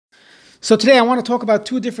So today I want to talk about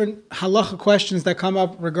two different halacha questions that come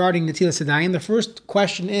up regarding Netilas Yadayim. The first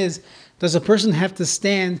question is, does a person have to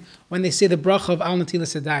stand when they say the bracha of Al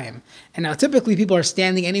Netilas Yadayim? And now typically people are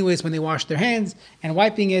standing anyways when they wash their hands and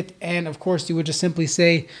wiping it, and of course you would just simply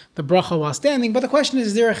say the bracha while standing. But the question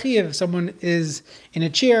is there a chiyuv if someone is in a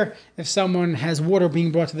chair, if someone has water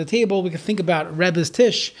being brought to the table? We can think about Rebbe's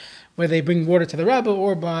Tish, where they bring water to the Rebbe,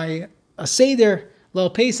 or by a Seder,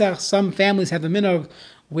 Lel Pesach. Some families have the minhag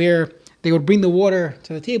where they would bring the water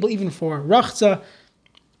to the table, even for rachza,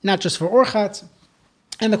 not just for orchatz.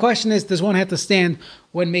 And the question is, does one have to stand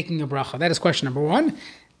when making a bracha? That is question number one.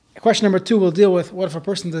 Question number two, we'll deal with what if a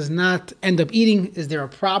person does not end up eating? Is there a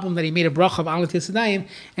problem that he made a bracha of Al Netilas Yadayim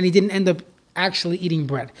and he didn't end up actually eating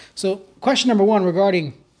bread? So question number one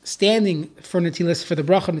regarding standing for Netilas, for the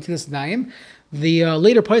bracha of Netilas Yadayim, the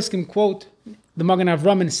later poskim quote the Magen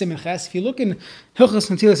Avram in Siman Ches. If you look in Hilchos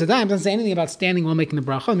Netilas Yadayim, it doesn't say anything about standing while making the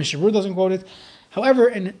bracha. Mishavur doesn't quote it. However,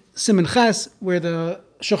 in Siman Ches, where the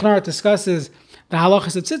Shulchan Aruch discusses the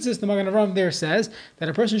halachas of tzitzis, the Magen Avram there says that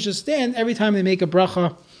a person should stand every time they make a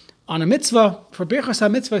bracha on a mitzvah. For birchas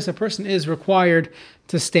ha-mitzvahs, a person is required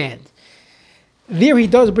to stand. There he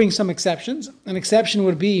does bring some exceptions. An exception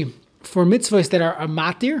would be for mitzvahs that are a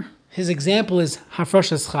matir. His example is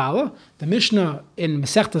hafrashas challah. The Mishnah in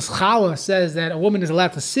Masechtas Challah says that a woman is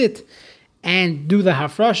allowed to sit and do the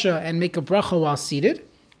hafrasha and make a bracha while seated.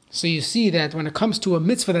 So you see that when it comes to a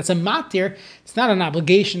mitzvah that's a matir, it's not an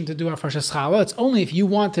obligation to do hafrashas challah. It's only if you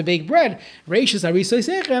want to bake bread, reishis arisoi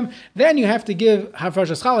sechem, then you have to give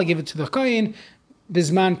hafrashas challah, give it to the kohen.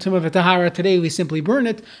 Bisman Tumah v'Tahara, today we simply burn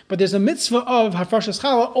it, but there's a mitzvah of hafrashas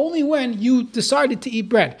challah only when you decided to eat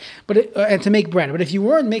bread, and to make bread. But if you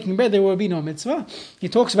weren't making bread, there would be no mitzvah. He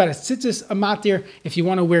talks about a tzitzis, a matir. If you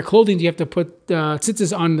want to wear clothing, you have to put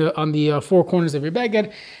tzitzis on the four corners of your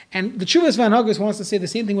beged. And the Chuvas Van Haggis wants to say the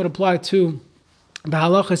same thing would apply to the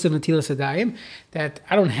halachas of Netilas Yadayim, that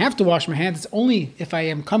I don't have to wash my hands. It's only if I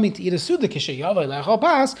am coming to eat a suda,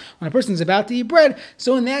 when a person is about to eat bread.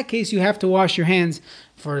 So in that case, you have to wash your hands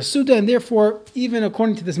for a suda, and therefore, even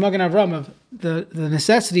according to this Magen Avram of the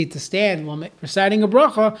necessity to stand while reciting a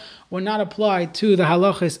bracha would not apply to the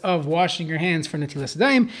halachas of washing your hands for Netilas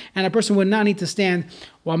Yadayim, and a person would not need to stand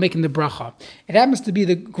while making the bracha. It happens to be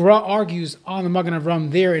the Gra argues on the Magen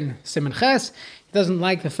Avram there in Siman Ches. He doesn't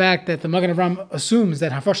like the fact that the Magen Avram assumes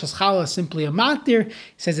that hafrashas challah is simply a matir. He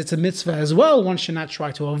says it's a mitzvah as well. One should not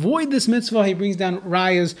try to avoid this mitzvah. He brings down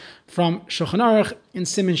rayas from Shulchan Aruch in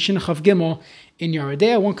Siman Shin Chav Gimel in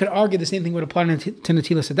Yeridea. One could argue the same thing would apply to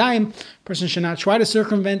Netilas Yadayim. A person should not try to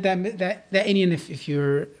circumvent that Indian if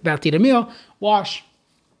you're about to eat a meal. Wash.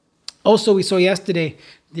 Also, we saw yesterday,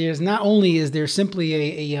 there's not only is there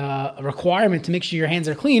simply a requirement to make sure your hands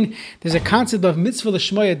are clean, there's a concept of mitzvah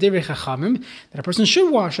l'shmoya divrei chachamim, that a person should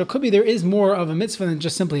wash. Or it could be there is more of a mitzvah than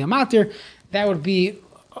just simply a matir. That would be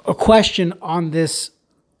a question on this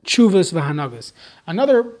tshuvas v'hanagas.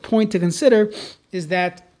 Another point to consider is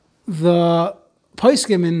that the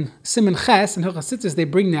poskim in Siman Ches and Hilchos Tzitzis, they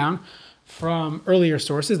bring down from earlier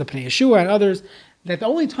sources, the Pnei Yeshua and others, that the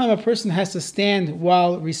only time a person has to stand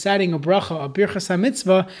while reciting a bracha, a birchas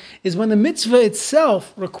ha-mitzvah, is when the mitzvah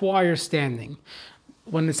itself requires standing.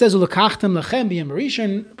 When it says ulekachtem lechem b'yom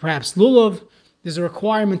harishon, perhaps lulav, there's a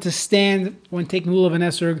requirement to stand when taking lulav and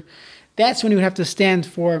esrog. That's when you would have to stand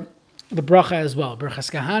for the bracha as well,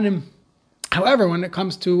 birchas kahanim. However, when it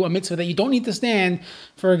comes to a mitzvah that you don't need to stand,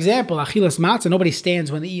 for example, achilas matzah, nobody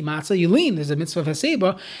stands when they eat matzah, you lean. There's a mitzvah of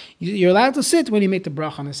haseba. You're allowed to sit when you make the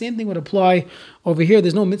bracha. And the same thing would apply over here.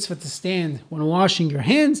 There's no mitzvah to stand when washing your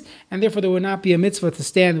hands, and therefore there would not be a mitzvah to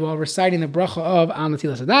stand while reciting the bracha of Al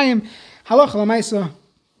Netilas Yadayim. Halacha l'maisa,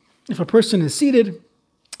 if a person is seated,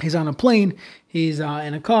 he's on a plane, he's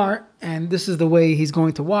in a car, and this is the way he's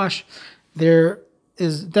going to wash, there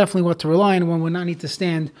is definitely what to rely on. One would not need to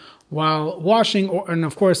stand while washing, and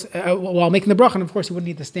of course, while making the bracha, and of course, he wouldn't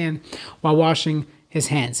need to stand while washing his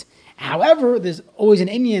hands. However, there's always an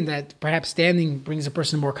inyan that perhaps standing brings a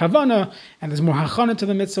person more kavana, and there's more hachana to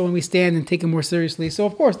the mitzvah when we stand and take it more seriously. So,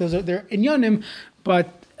 of course, they're inyanim,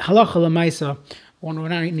 but halacha l'maisa, one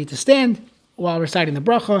would not need to stand while reciting the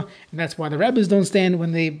bracha, and that's why the rabbis don't stand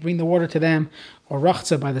when they bring the water to them, or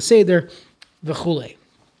rachza by the seder, v'chulei.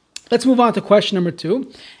 Let's move on to question number two,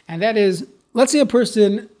 and that is, let's say a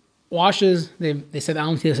person washes, they said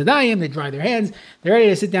Al Netilas Yadayim, they dry their hands, they're ready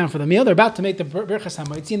to sit down for the meal, they're about to make the birchas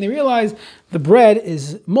ha-motzi, and they realize the bread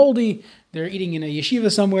is moldy, they're eating in a yeshiva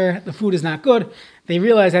somewhere, the food is not good, they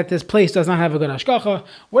realize that this place does not have a good hashgacha.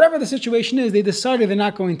 Whatever the situation is, they decided they're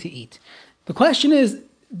not going to eat. The question is,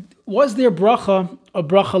 was their bracha a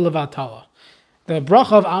bracha levatala? The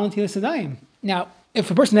bracha of Al Netilas Yadayim. Now, if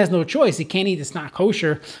a person has no choice, he can't eat, it's not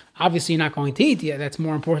kosher, obviously you're not going to eat. Yeah, that's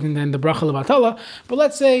more important than the bracha levatala. But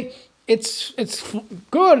let's say it's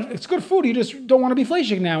good food, you just don't want to be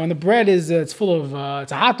fleshig now, and the bread is it's full of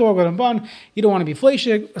it's a hot dog with a bun, you don't want to be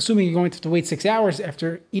fleshig, assuming you're going to have to wait 6 hours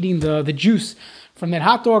after eating the juice from that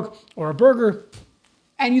hot dog or a burger,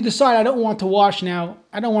 and you decide, I don't want to wash now,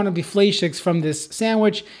 I don't want to be fleshig from this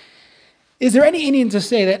sandwich. Is there any Indian to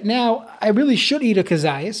say that now I really should eat a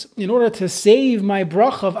kazayas in order to save my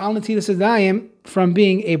bracha of al Netilas Yadayim from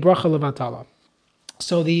being a bracha levatala?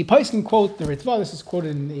 So the Paiskin quote the Ritva. This is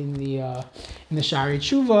quoted in the Shari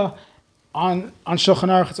Tshuva on Shulchan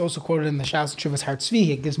Aruch. It's also quoted in the Shas Tshuva's Har Tzvi.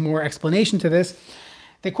 It gives more explanation to this.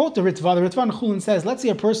 They quote the Ritva. The Ritva in Chulin says, let's say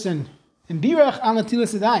a person in Birach al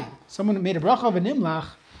Netilas Yadayim, someone made a bracha of a nimlach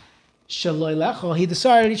shaloi lechol. He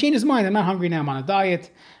decided, he changed his mind. I'm not hungry now. I'm on a diet.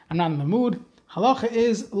 I'm not in the mood. Halacha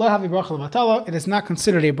is lo havi bracha levatala. It is not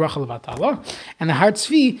considered a bracha levatala. And the Har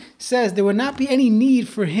Tzvi says there would not be any need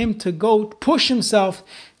for him to go push himself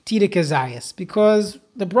to eat a kazayas, because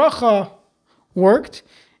the bracha worked.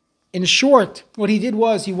 In short, what he did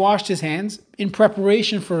was he washed his hands in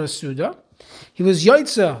preparation for a suda. He was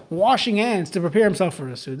yotza, washing hands to prepare himself for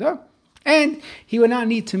a suda, and he would not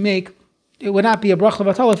need to make. It would not be a bracha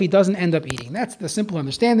levatala if he doesn't end up eating. That's the simple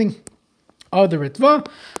understanding of the Ritva.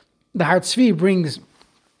 The Har Tzvi brings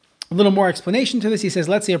a little more explanation to this. He says,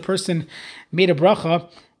 let's say a person made a bracha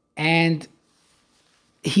and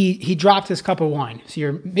he dropped his cup of wine. So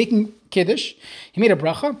you're making kiddush, he made a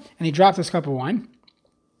bracha and he dropped his cup of wine.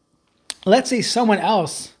 Let's say someone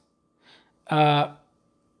else would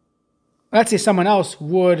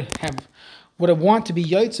have want to be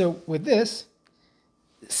yotza with this,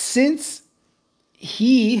 since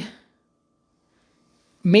he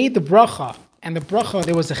made the bracha, and the bracha,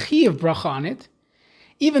 there was a chi of bracha on it,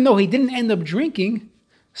 even though he didn't end up drinking,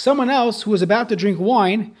 someone else who was about to drink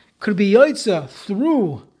wine could be yotza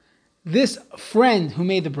through this friend who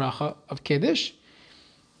made the bracha of kiddush,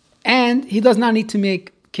 and he does not need to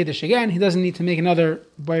make kiddush again. He doesn't need to make another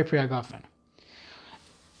bar pri hagafen.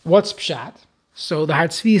 What's pshat? So the Har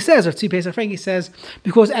Tzvi says, or Tzvi Pesach Frank, he says,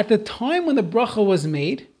 because at the time when the bracha was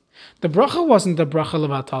made, the bracha wasn't the bracha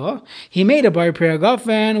levatala. He made a bar pri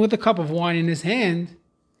hagafen with a cup of wine in his hand,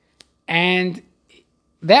 and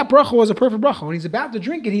that bracha was a perfect bracha. When he's about to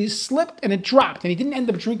drink it, he slipped and it dropped, and he didn't end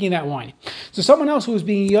up drinking that wine. So someone else who was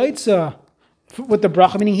being yotza with the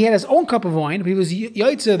bracha, meaning he had his own cup of wine, but he was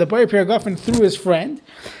yotza the bar pri hagafen through his friend.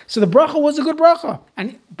 So the bracha was a good bracha,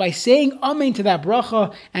 and by saying amen to that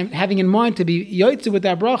bracha and having in mind to be yotza with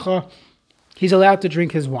that bracha, he's allowed to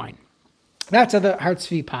drink his wine. That's how the Har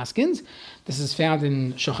Tzvi paskins. This is found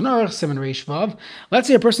in Shulchan Aruch, Siman Reish Vav. Let's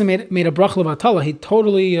say a person made a bracha levatala. He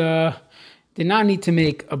totally did not need to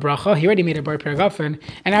make a bracha. He already made a bar pri hagafen,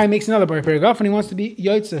 and now he makes another bar pri hagafen. He wants to be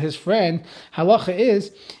yotza his friend. Halacha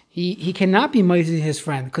is he cannot be moizi his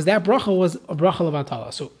friend, because that bracha was a bracha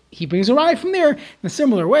levatala. So he brings a raya from there in a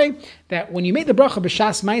similar way, that when you made the bracha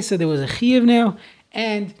b'shas ma'isa, there was a chiyuv now,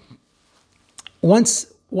 and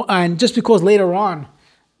just because later on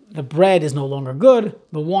the bread is no longer good,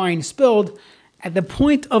 the wine spilled, at the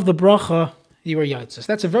point of the bracha, you were yotza. So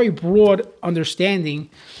that's a very broad understanding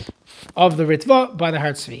of the Ritva by the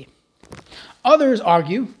Har Tzvi. Others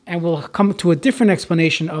argue, and we'll come to a different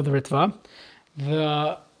explanation of the Ritva.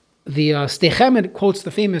 The Sdei Chemed quotes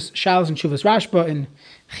the famous Shalos and Shuvas Rashba in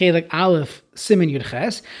Chelek Aleph Siman Yud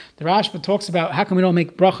Ches. The Rashba talks about how come we don't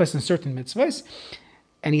make brachas in certain mitzvahs.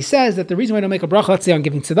 And he says that the reason we don't make a bracha, let's say on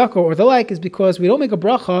giving tzedakah or the like, is because we don't make a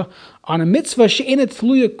bracha on a mitzvah she'eina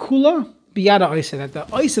tluya kula biyada oisa. That the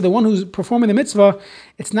oisa, the one who's performing the mitzvah,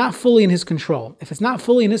 it's not fully in his control. If it's not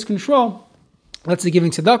fully in his control, let's say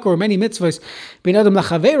giving tzedakah or many mitzvahs, ben adam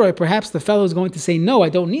lachaveroi, perhaps the fellow is going to say, no, I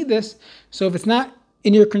don't need this. So if it's not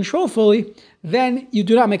in your control fully, then you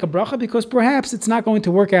do not make a bracha, because perhaps it's not going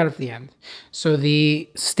to work out at the end. So the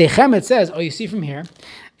Sdei Chemed says, you see from here,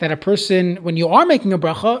 that a person, when you are making a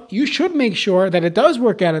bracha, you should make sure that it does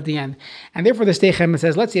work out at the end. And therefore the Sdei Chemed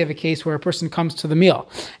says, let's say you have a case where a person comes to the meal,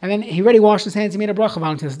 and then he already washed his hands, he made a bracha of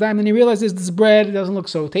al Netilas Yadayim, and then he realizes this bread doesn't look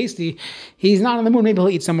so tasty, he's not in the mood, maybe he'll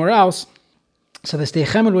eat somewhere else. So the Sdei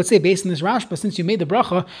Chemed would say, based on this Rashba, since you made the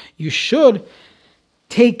bracha, you should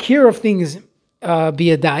take care of things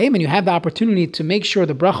biyadayim, and you have the opportunity to make sure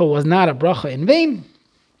the bracha was not a bracha in vain.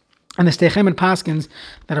 And the Sdei Chemed paskins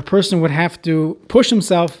that a person would have to push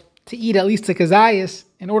himself to eat at least a kazayas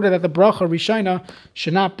in order that the bracha rishona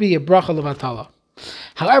should not be a bracha levatala.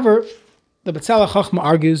 However, the Betzalel Chachma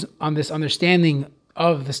argues on this understanding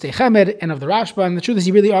of the Sdei Chemed and of the Rashba, and the truth is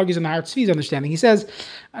he really argues on the Har Tzvi's understanding. He says,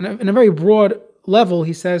 in a very broad level,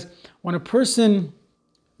 he says, when a person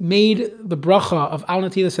made the bracha of Al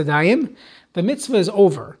Netilas Yadayim, the mitzvah is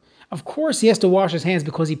over. Of course, he has to wash his hands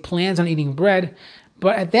because he plans on eating bread.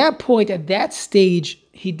 But at that point, at that stage,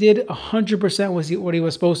 he did 100% what he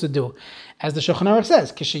was supposed to do. As the Shulchan Aruch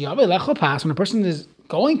says, when a person is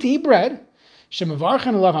going to eat bread, he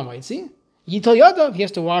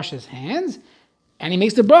has to wash his hands, and he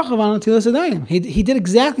makes the bracha of Al Netilas Yadayim. He did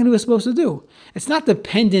exactly what he was supposed to do. It's not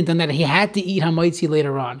dependent on that he had to eat hamaitzi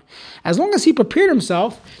later on. As long as he prepared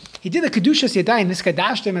himself, he did the kedushas yadayim, this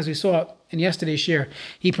kadashtim, as we saw in yesterday's shir.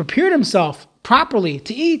 He prepared himself properly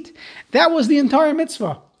to eat. That was the entire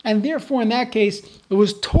mitzvah. And therefore, in that case, it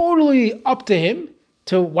was totally up to him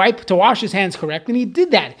to wash his hands correctly, and he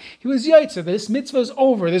did that. He was yaitzer. This mitzvah is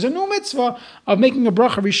over. There's a new mitzvah of making a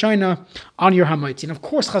bracha rishayna on your hamaitzi. And of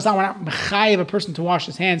course, Chazal were not mechayev a person to wash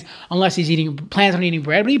his hands unless he plans on eating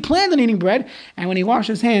bread. But he planned on eating bread, and when he washed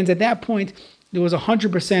his hands, at that point, there was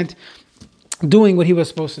 100% doing what he was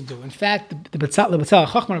supposed to do. In fact, the Betzal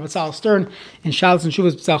Chachma, Betzal Stern, in Shalos and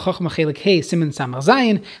Shuvas Betzal Chachma Chelik Hey, Siman Samach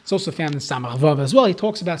Zayin, it's also found in Samach Vav as well. He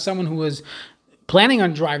talks about someone who was planning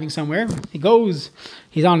on driving somewhere.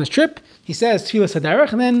 He's on his trip, he says Tfilas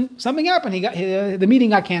Haderech, and then something happened. The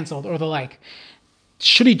meeting got canceled or the like.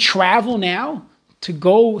 Should he travel now to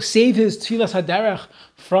go save his Tfilas Haderech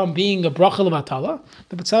from being a bracha levatala?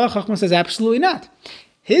 The Betzal Chachma says absolutely not.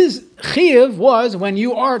 His chiyuv was when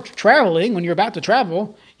you are traveling, when you're about to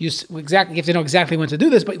travel, you have to know exactly when to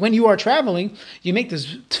do this, but when you are traveling, you make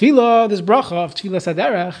this tefillah, this bracha of tefillas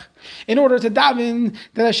haderech, in order to daven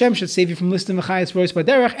that Hashem should save you from listim v'chayis rois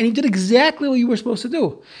b'derech, and you did exactly what you were supposed to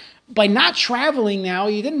do. By not traveling now,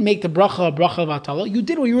 you didn't make the bracha v'atala. You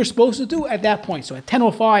did what you were supposed to do at that point. So at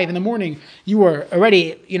 10:05 in the morning, you were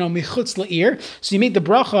already, michutz la'ir. So you made the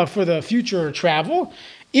bracha for the future travel.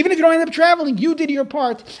 Even if you don't end up traveling, you did your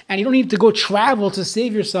part, and you don't need to go travel to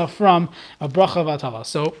save yourself from a bracha v'atala.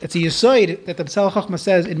 So it's a yisoid that the Betzal Chachma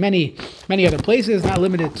says in many other places, not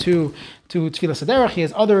limited to Tfilas Haderech. He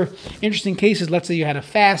has other interesting cases. Let's say you had a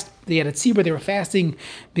fast, they had a tzibur, they were fasting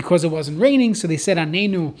because it wasn't raining, so they said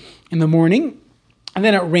Anenu in the morning, and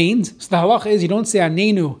then it rains. So the halacha is you don't say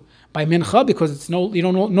Anenu by mincha because you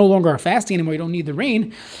no longer are fasting anymore, you don't need the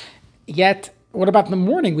rain. Yet, what about in the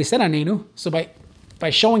morning? We said Anenu, so by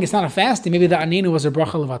showing it's not a fasting, maybe the anenu was a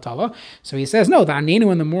bracha levatala. So he says, no, the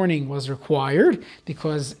anenu in the morning was required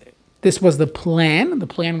because this was the plan. The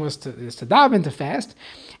plan was to daven, to fast,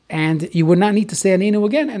 and you would not need to say anenu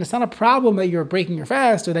again. And it's not a problem that you're breaking your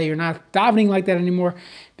fast or that you're not davening like that anymore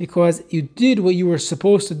because you did what you were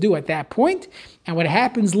supposed to do at that point. And what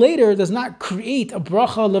happens later does not create a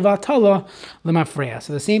bracha levatala lemafreya.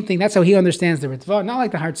 So the same thing, that's how he understands the Ritva, not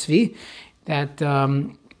like the Har Tzvi, that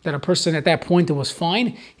a person at that point it was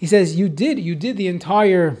fine. He says you did the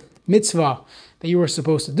entire mitzvah that you were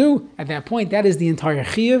supposed to do at that point. That is the entire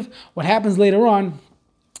chiyuv. What happens later on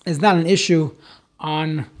is not an issue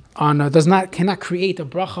cannot create a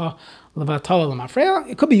bracha levatala lemafreya.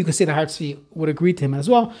 It could be you could say the Har Tzvi would agree to him as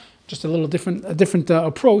well. Just a little different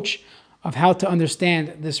approach of how to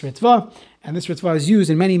understand this ritva. And this ritva is used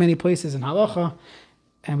in many places in halacha.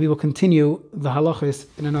 And we will continue the halachas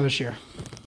in another shir.